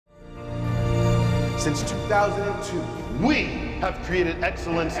Since 2002, we have created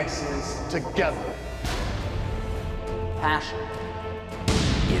excellence together. Passion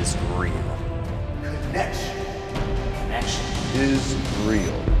is real. connection Is real.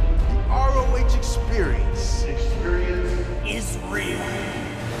 The ROH experience Is real.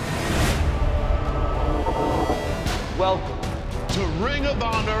 Welcome to Ring of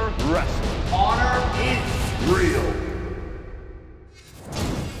Honor Wrestling. Honor is Real.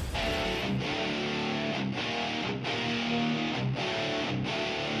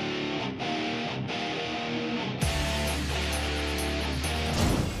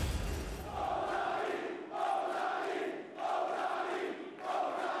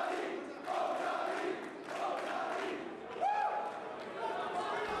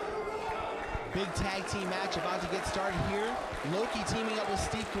 Big tag team match about to get started here. Loki teaming up with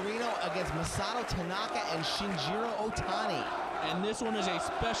Steve Corino against Masato Tanaka and Shinjiro Otani. And this one is a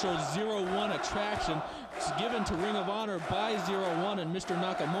special 0-1 attraction. It's given to Ring of Honor by 0-1 and Mr.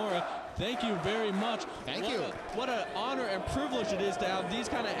 Nakamura. Thank you very much. Thank you. What an honor and privilege it is to have these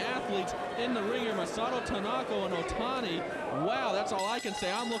kind of athletes in the ring here. Masato Tanaka and Otani. Wow, that's all I can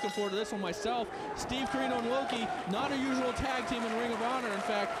say. I'm looking forward to this one myself. Steve Corino and Loki, not a usual tag team in Ring of Honor. In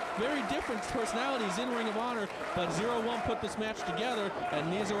fact, very different personalities in Ring of Honor, but 0-1 put this match together,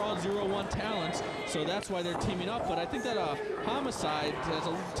 and these are all 0-1 talents, so that's why they're teaming up. But I think that Homicide has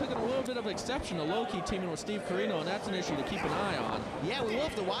taken a little bit of exception to Loki teaming with Steve Corino, and that's an issue to keep an eye on. Yeah, we will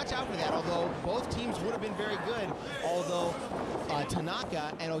have to watch out for that, although both teams would have been very good, although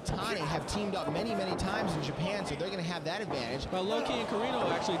Tanaka and Otani have teamed up many, many times in Japan, so they're going to have that advantage. Well, Loki and Corino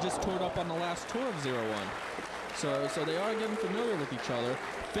actually just toured up on the last tour of 0-1. So they are getting familiar with each other.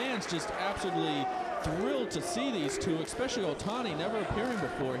 Fans just absolutely thrilled to see these two, especially Otani, never appearing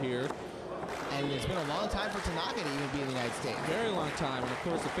before here. And it's been a long time for Tanaka to even be in the United States. Very long time, and of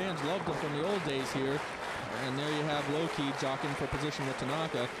course the fans loved him from the old days here. And there you have Loki jockeying for position with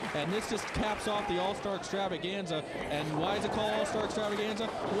Tanaka. And this just caps off the All-Star Extravaganza. And why is it called All-Star Extravaganza?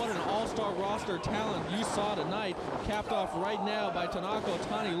 What an all-star roster talent you saw tonight. Capped off right now by Tanaka,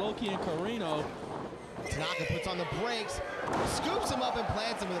 Otani, Loki, and Corino. Tanaka puts on the brakes, scoops him up and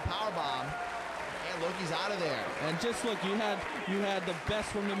plants him with a powerbomb. And Loki's out of there. And just look, you had the best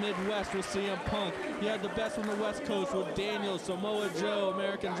from the Midwest with CM Punk. You had the best from the West Coast with Daniel, Samoa Joe,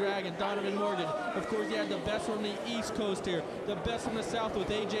 American Dragon, Donovan Morgan. Of course, you had the best from the East Coast here. The best from the South with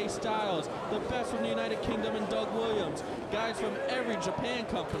AJ Styles. The best from the United Kingdom and Doug Williams. Guys from every Japan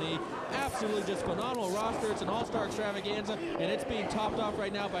company. Absolutely just phenomenal roster. It's an all-star extravaganza, and it's being topped off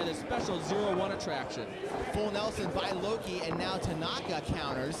right now by this special 0-1 attraction. Full Nelson by Loki, and now Tanaka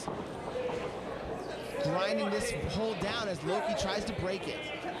counters. Grinding this hold down as Loki tries to break it.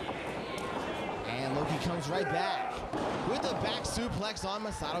 And Loki comes right back with a back suplex on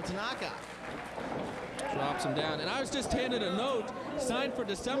Masato Tanaka. Drops him down. And I was just handed a note signed for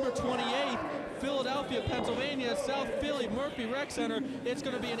December 28th, Philadelphia, Pennsylvania, South Philly, Murphy Rec Center. It's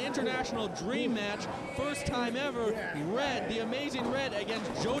going to be an international dream match. First time ever. Red, the amazing Red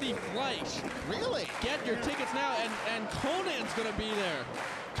against Jody Fleisch. Really? Get your tickets now. And Conan's going to be there.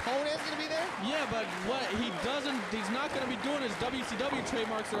 Conan's going to be there? Yeah, but what he's not going to be doing his WCW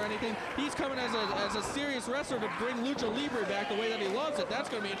trademarks or anything. He's coming as a serious wrestler to bring Lucha Libre back the way that he loves it. That's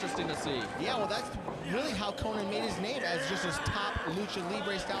going to be interesting to see. Yeah, well, that's really how Conan made his name, as just his top Lucha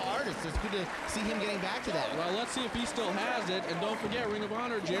Libre style artist. It's good to see him getting back to that. Well, let's see if he still has it. And don't forget, Ring of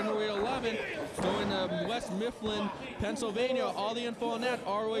Honor, January 11th, going to West Mifflin, Pennsylvania. All the info on that,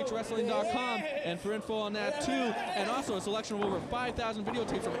 ROHWrestling.com. And for info on that, too, and also a selection of over 5,000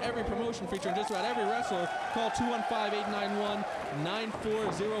 videotapes from every promotion featuring just about every wrestler, call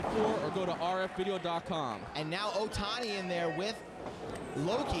 215-891-9404 or go to rfvideo.com. And now Otani in there with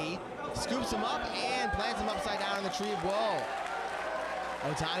Loki, scoops him up and plants him upside down in the Tree of Woe.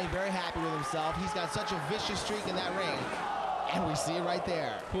 Otani very happy with himself. He's got such a vicious streak in that ring. And we see it right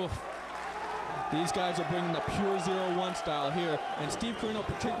there. Oof. These guys are bringing the pure 0-1 style here. And Steve Corino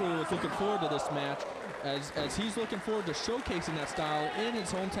particularly was looking forward to this match, as he's looking forward to showcasing that style in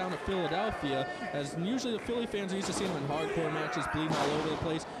his hometown of Philadelphia, as usually the Philly fans are used to seeing him in hardcore matches, bleeding all over the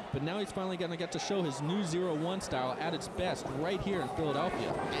place, but now he's finally going to get to show his new 0-1 style at its best right here in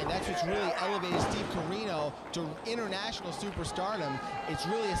Philadelphia. And that's what's really elevated Steve Corino to international superstardom. It's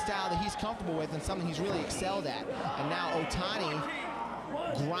really a style that he's comfortable with and something he's really excelled at. And now Otani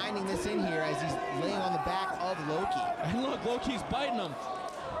grinding this in here as he's laying on the back of Loki. And look, Loki's biting him.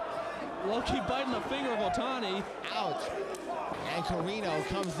 Loki biting the finger of Otani. Ouch. And Corino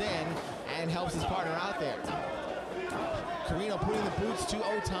comes in and helps his partner out there. Corino putting the boots to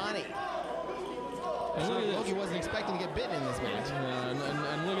Otani. And look at this. Loki wasn't expecting to get bitten in this match.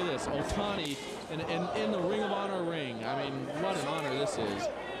 And look at this. Otani in the Ring of Honor ring. I mean, what an honor this is.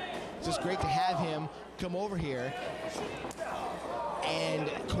 It's just great to have him come over here. And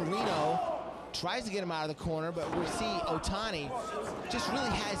Corino tries to get him out of the corner, but we see Otani just really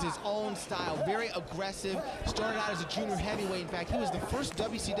has his own style, very aggressive. Started out as a junior heavyweight. In fact, he was the first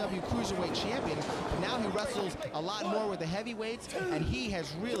WCW Cruiserweight champion. Now he wrestles a lot more with the heavyweights, and he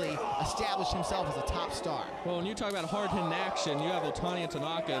has really established himself as a top star. Well, when you talk about hard-hitting action, you have Otani and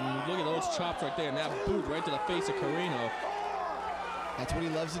Tanaka, and look at those chops right there, and that boot right to the face of Corino. That's what he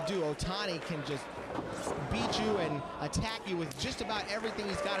loves to do. Otani can just beat you and attack you with just about everything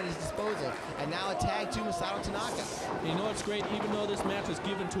he's got at his disposal. And now a tag to Masato Tanaka. You know what's great? Even though this match was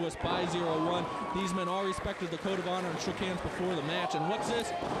given to us by 0-1, these men all respected the code of honor and shook hands before the match. And what's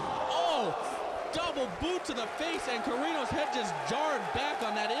this? Oh! Double boot to the face, and Corino's head just jarred back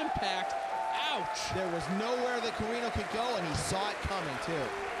on that impact. Ouch! There was nowhere that Corino could go, and he saw it coming, too.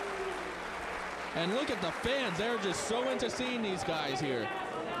 And look at the fans. They're just so into seeing these guys here.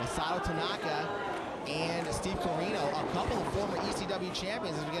 Masato Tanaka and Steve Corino, a couple of former ECW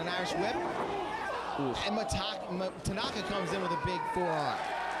champions, as we get an Irish whip. Oof. And Tanaka comes in with a big forearm.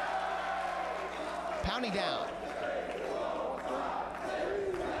 Pounding down.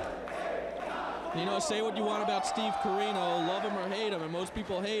 You know, say what you want about Steve Corino, love him or hate him, and most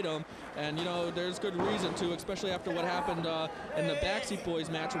people hate him. And, you know, there's good reason to, especially after what happened in the Backseat Boys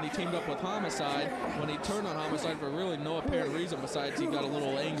match when he teamed up with Homicide, when he turned on Homicide for really no apparent reason besides he got a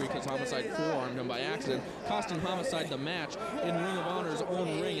little angry because Homicide forearmed him by accident, costing Homicide the match in Ring of Honor's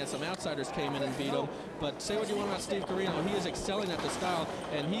own ring as some outsiders came in and beat him. But say what you want about Steve Corino, he is excelling at the style,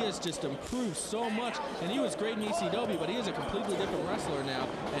 and he has just improved so much. And he was great in ECW, but he is a completely different wrestler now,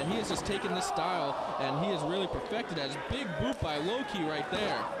 and he has just taken this style, and he has really perfected it. Big boot by Loki right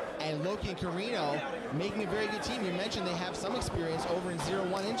there. And Loki and Corino making a very good team. You mentioned they have some experience over in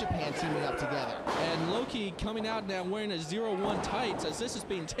 0-1 in Japan teaming up together. And Loki coming out now wearing a 0-1 tights as this is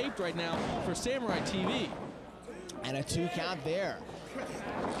being taped right now for Samurai TV. And a 2 count there.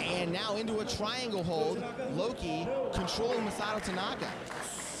 And now into a triangle hold. Loki controlling Masato Tanaka.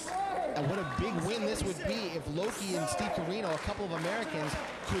 And what a big win this would be if Loki and Steve Corino, a couple of Americans,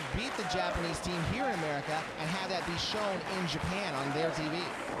 could beat the Japanese team here in America and have that be shown in Japan on their TV.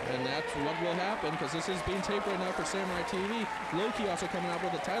 And that's what will happen because this is being taped right now for Samurai TV. Loki also coming out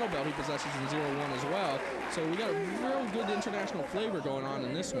with a title belt he possesses in 0-1 as well. So we got a real good international flavor going on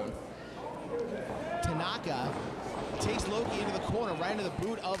in this one. Tanaka takes Loki into the corner, right into the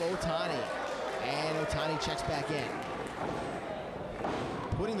boot of Otani. And Otani checks back in.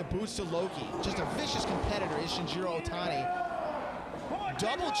 Putting the boots to Loki. Just a vicious competitor is Shinjiro Otani.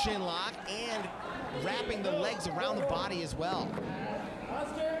 Double chin lock and wrapping the legs around the body as well.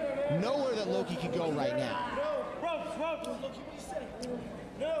 Nowhere that Loki can go right now.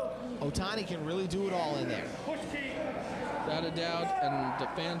 Otani can really do it all in there. Without a doubt, and the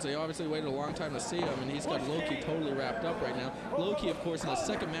fans, they obviously waited a long time to see him, and he's got Loki totally wrapped up right now. Loki, of course, in the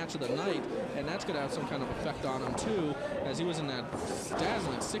second match of the night, and that's going to have some kind of effect on him, too, as he was in that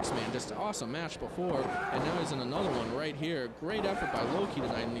dazzling 6-man, just awesome match before, and now he's in another one right here. Great effort by Loki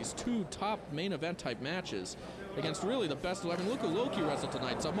tonight in these 2 top main event type matches against really the best. I mean, look at Loki wrestle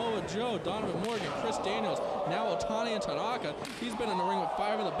tonight. Samoa Joe, Donovan Morgan, Chris Daniels, now Otani and Tanaka. He's been in the ring with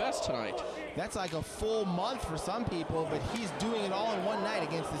 5 of the best tonight. That's like a full month for some people, but he's doing it all in one night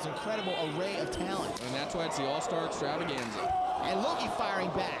against this incredible array of talent. And that's why it's the All-Star Extravaganza. And Loki firing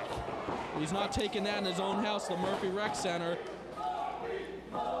back. He's not taking that in his own house, the Murphy Rec Center.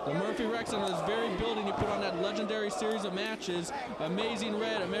 The Murphy Rec Center, this very building you put on that legendary series of matches, Amazing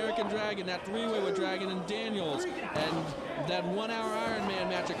Red, American Dragon, that 3-way with Dragon and Daniels, and that 1-hour Iron Man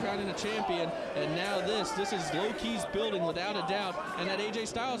match at Crowning a Champion, and now this is Loki's building without a doubt, and that AJ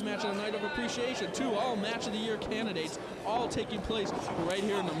Styles match on the Night of Appreciation, too, all Match of the Year candidates, all taking place right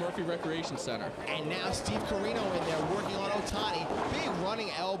here in the Murphy Recreation Center. And now Steve Corino in there working on Otani, big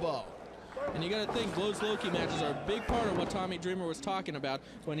running elbow. And you got to think those Loki matches are a big part of what Tommy Dreamer was talking about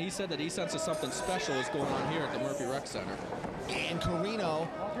when he said that he senses something special is going on here at the Murphy Rec Center. And Corino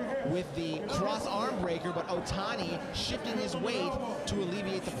with the cross arm breaker, but Otani shifting his weight to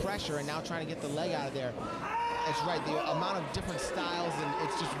alleviate the pressure and now trying to get the leg out of there. That's right, the amount of different styles, and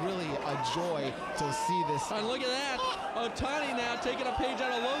it's just really a joy to see this. And look at that. Otani now taking a page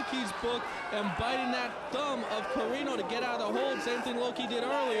out of Loki's book and biting that thumb of Corino to get out of the hold. Same thing Loki did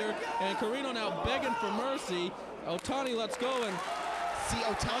earlier. And Corino now begging for mercy. Otani lets go and see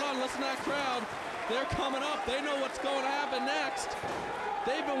Otani. Hold on, listen to that crowd. They're coming up. They know what's going to happen next.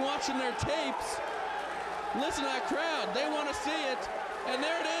 They've been watching their tapes. Listen to that crowd. They want to see it. And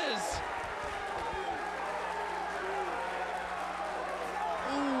there it is.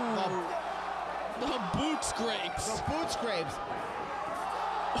 The scrapes. The boot scrapes.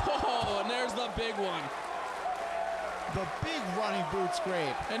 Oh, and there's the big one. The big running boot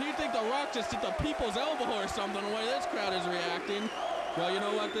scrape. And you think The Rock just did the people's elbow or something, the way this crowd is reacting. Well, you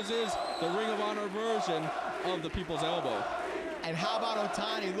know what? This is the Ring of Honor version of the people's elbow. And how about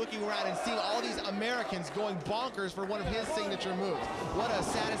Otani looking around and seeing all these Americans going bonkers for one of his signature moves? What a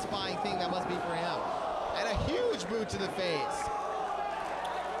satisfying thing that must be for him. And a huge boot to the face.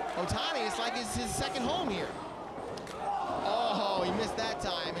 Otani, it's like it's his second home here. Oh, he missed that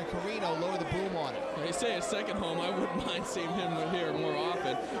time, and Corino lowered the boom on him. They say a second home. I wouldn't mind seeing him here more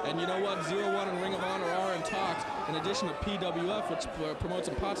often. And you know what? 0-1 and Ring of Honor are in talks, in addition to PWF, which promotes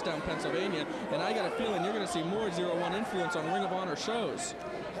in Pottstown, Pennsylvania. And I got a feeling you're going to see more 0-1 influence on Ring of Honor shows.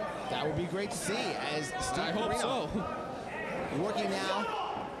 That would be great to see, as Steve I hope so. Working now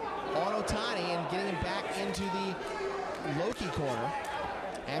on Otani and getting him back into the Loki corner.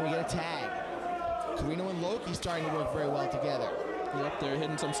 And we get a tag. Corino and Loki starting to work very well together. Yep, they're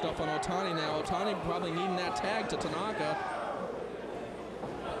hitting some stuff on Otani now. Otani probably needing that tag to Tanaka.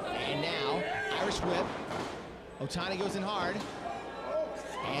 And now, Irish whip. Otani goes in hard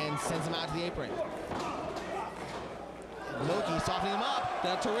and sends him out to the apron. Loki softening him up.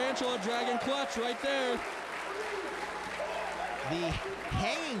 That tarantula dragon clutch right there. The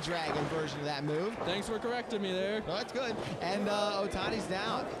hanging dragon version of that move. Thanks for correcting me there. No, that's good. And Otani's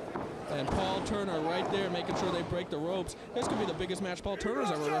down. And Paul Turner right there making sure they break the ropes. This could be the biggest match Paul Turner's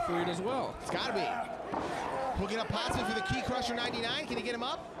ever refereed as well. It's got to be. Hooking up possibly for the Key Crusher 99. Can he get him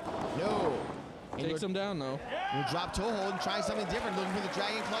up? No. Takes him down though. We'll drop toe hold and try something different, looking for the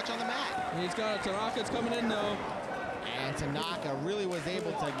dragon clutch on the mat. And he's got a Tanaka's coming in though. And Tanaka really was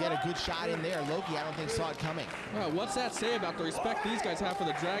able to get a good shot in there. Loki, I don't think, saw it coming. Well, what's that say about the respect these guys have for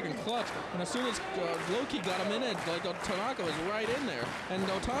the dragon clutch? And as soon as Loki got him in it, like Tanaka was right in there. And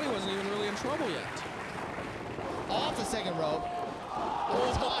Otani wasn't even really in trouble yet. Off the second rope.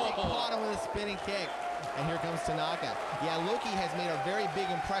 Otani caught him with a spinning kick. And here comes Tanaka. Yeah, Loki has made a very big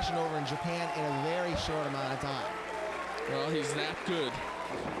impression over in Japan in a very short amount of time. Well, he's that good.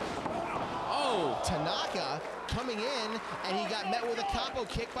 Oh! Tanaka coming in, and he got met with a capo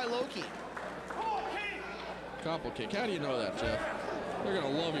kick by Loki. Capo kick. How do you know that, Jeff? They're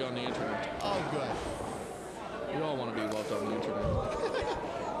going to love you on the internet. Oh, good. We all want to be loved on the internet.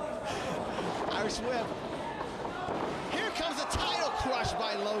 Irish whip. Here comes a title crush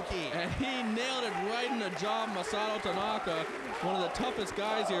by Loki. And he nailed it right in the jaw of Masato Tanaka, one of the toughest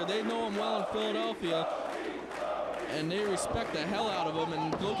guys here. They know him well in Philadelphia, and they respect the hell out of him.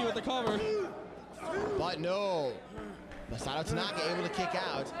 And Loki with the cover. But no. Masato Tanaka able to kick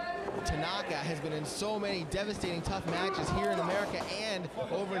out. Tanaka has been in so many devastating, tough matches here in America and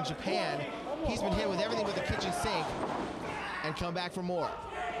over in Japan. He's been hit with everything but the kitchen sink and come back for more.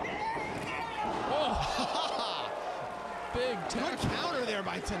 Oh! Big good counter there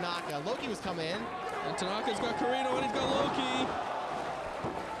by Tanaka. Loki was coming in. And Tanaka's got Corino and he's got Loki.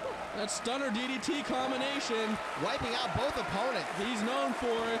 That stunner DDT combination. Wiping out both opponents. He's known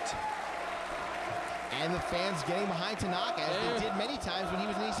for it. And the fans getting behind Tanaka, as they did many times when he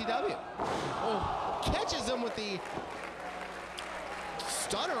was in ECW. Oh, catches him with the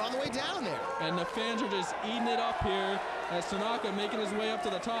stunner on the way down there. And the fans are just eating it up here as Tanaka making his way up to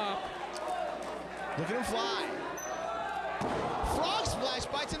the top. Look at him fly. Frog splash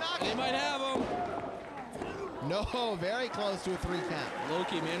by Tanaka. They might have him. No, very close to a 3 count.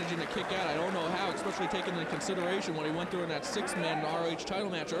 Loki managing to kick out. I don't know how, especially taking into consideration what he went through in that 6-man ROH title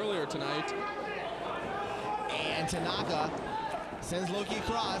match earlier tonight. And Tanaka sends Loki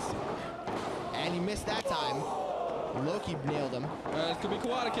across, and he missed that time. Loki nailed him. It could be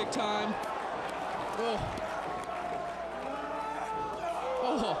Kawada kick time. Oh.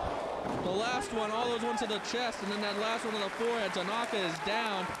 Oh. The last one, all those ones to the chest, and then that last one to the forehead. Tanaka is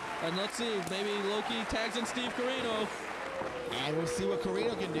down. And let's see, maybe Loki tags in Steve Corino. And we'll see what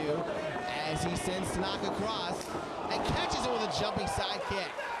Corino can do as he sends Tanaka across and catches him with a jumping side kick.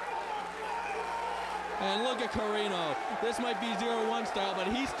 And look at Corino. This might be 0-1 style, but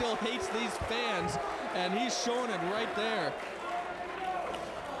he still hates these fans, and he's showing it right there.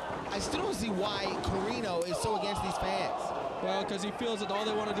 I still don't see why Corino is so against these fans. Well, because he feels that all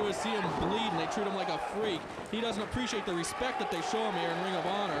they want to do is see him bleed, and they treat him like a freak. He doesn't appreciate the respect that they show him here in Ring of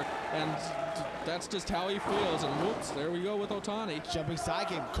Honor, and that's just how he feels. And whoops, there we go with Otani. Jumping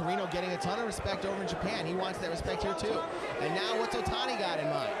sidekick. Corino getting a ton of respect over in Japan. He wants that respect here too. And now what's Otani got in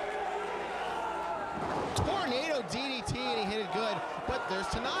mind? Tornado DDT, and he hit it good, but there's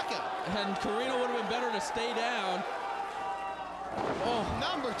Tanaka. And Corino would have been better to stay down. Oh,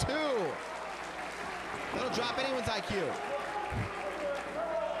 number 2. That'll drop anyone's IQ.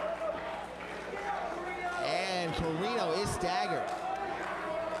 Corino is staggered.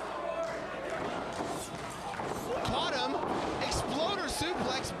 Caught him. Exploder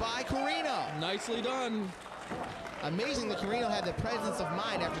suplex by Corino. Nicely done. Amazing that Corino had the presence of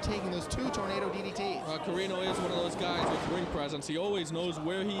mind after taking those 2 tornado DDTs. Corino is one of those guys with ring presence. He always knows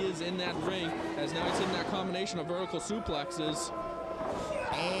where he is in that ring, as now he's in that combination of vertical suplexes.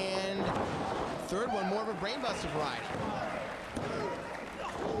 And third one, more of a brainbuster variety.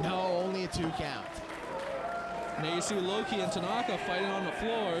 No, only a 2 count. Now you see Loki and Tanaka fighting on the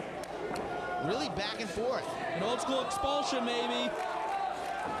floor. Really back and forth. An old school expulsion, maybe.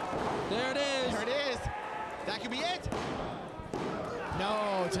 There it is. There it is. That could be it.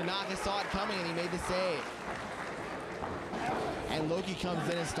 No, Tanaka saw it coming and he made the save. And Loki comes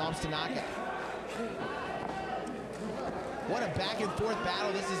in and stomps Tanaka. What a back and forth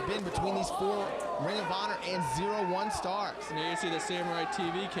battle this has been between these 4 Ring of Honor and 0-1 stars. And there you see the Samurai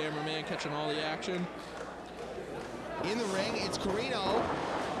TV cameraman catching all the action. In the ring, it's Corino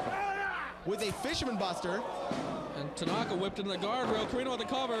with a Fisherman Buster. And Tanaka whipped into the guardrail. Corino with the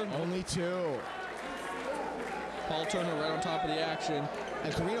cover. Only 2. Paul Turner right on top of the action.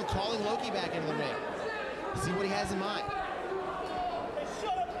 And Corino calling Loki back into the ring. See what he has in mind.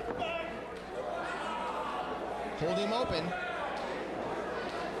 Holding him open.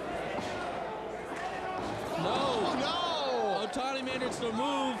 No. Oh, no! Otani managed to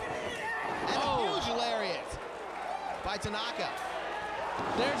move. And a huge lariat by Tanaka.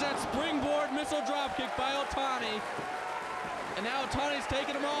 There's that springboard missile dropkick by Otani. And now Otani's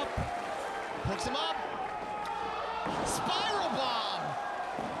taking him up. Hooks him up. Spiral bomb.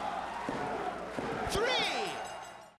 3.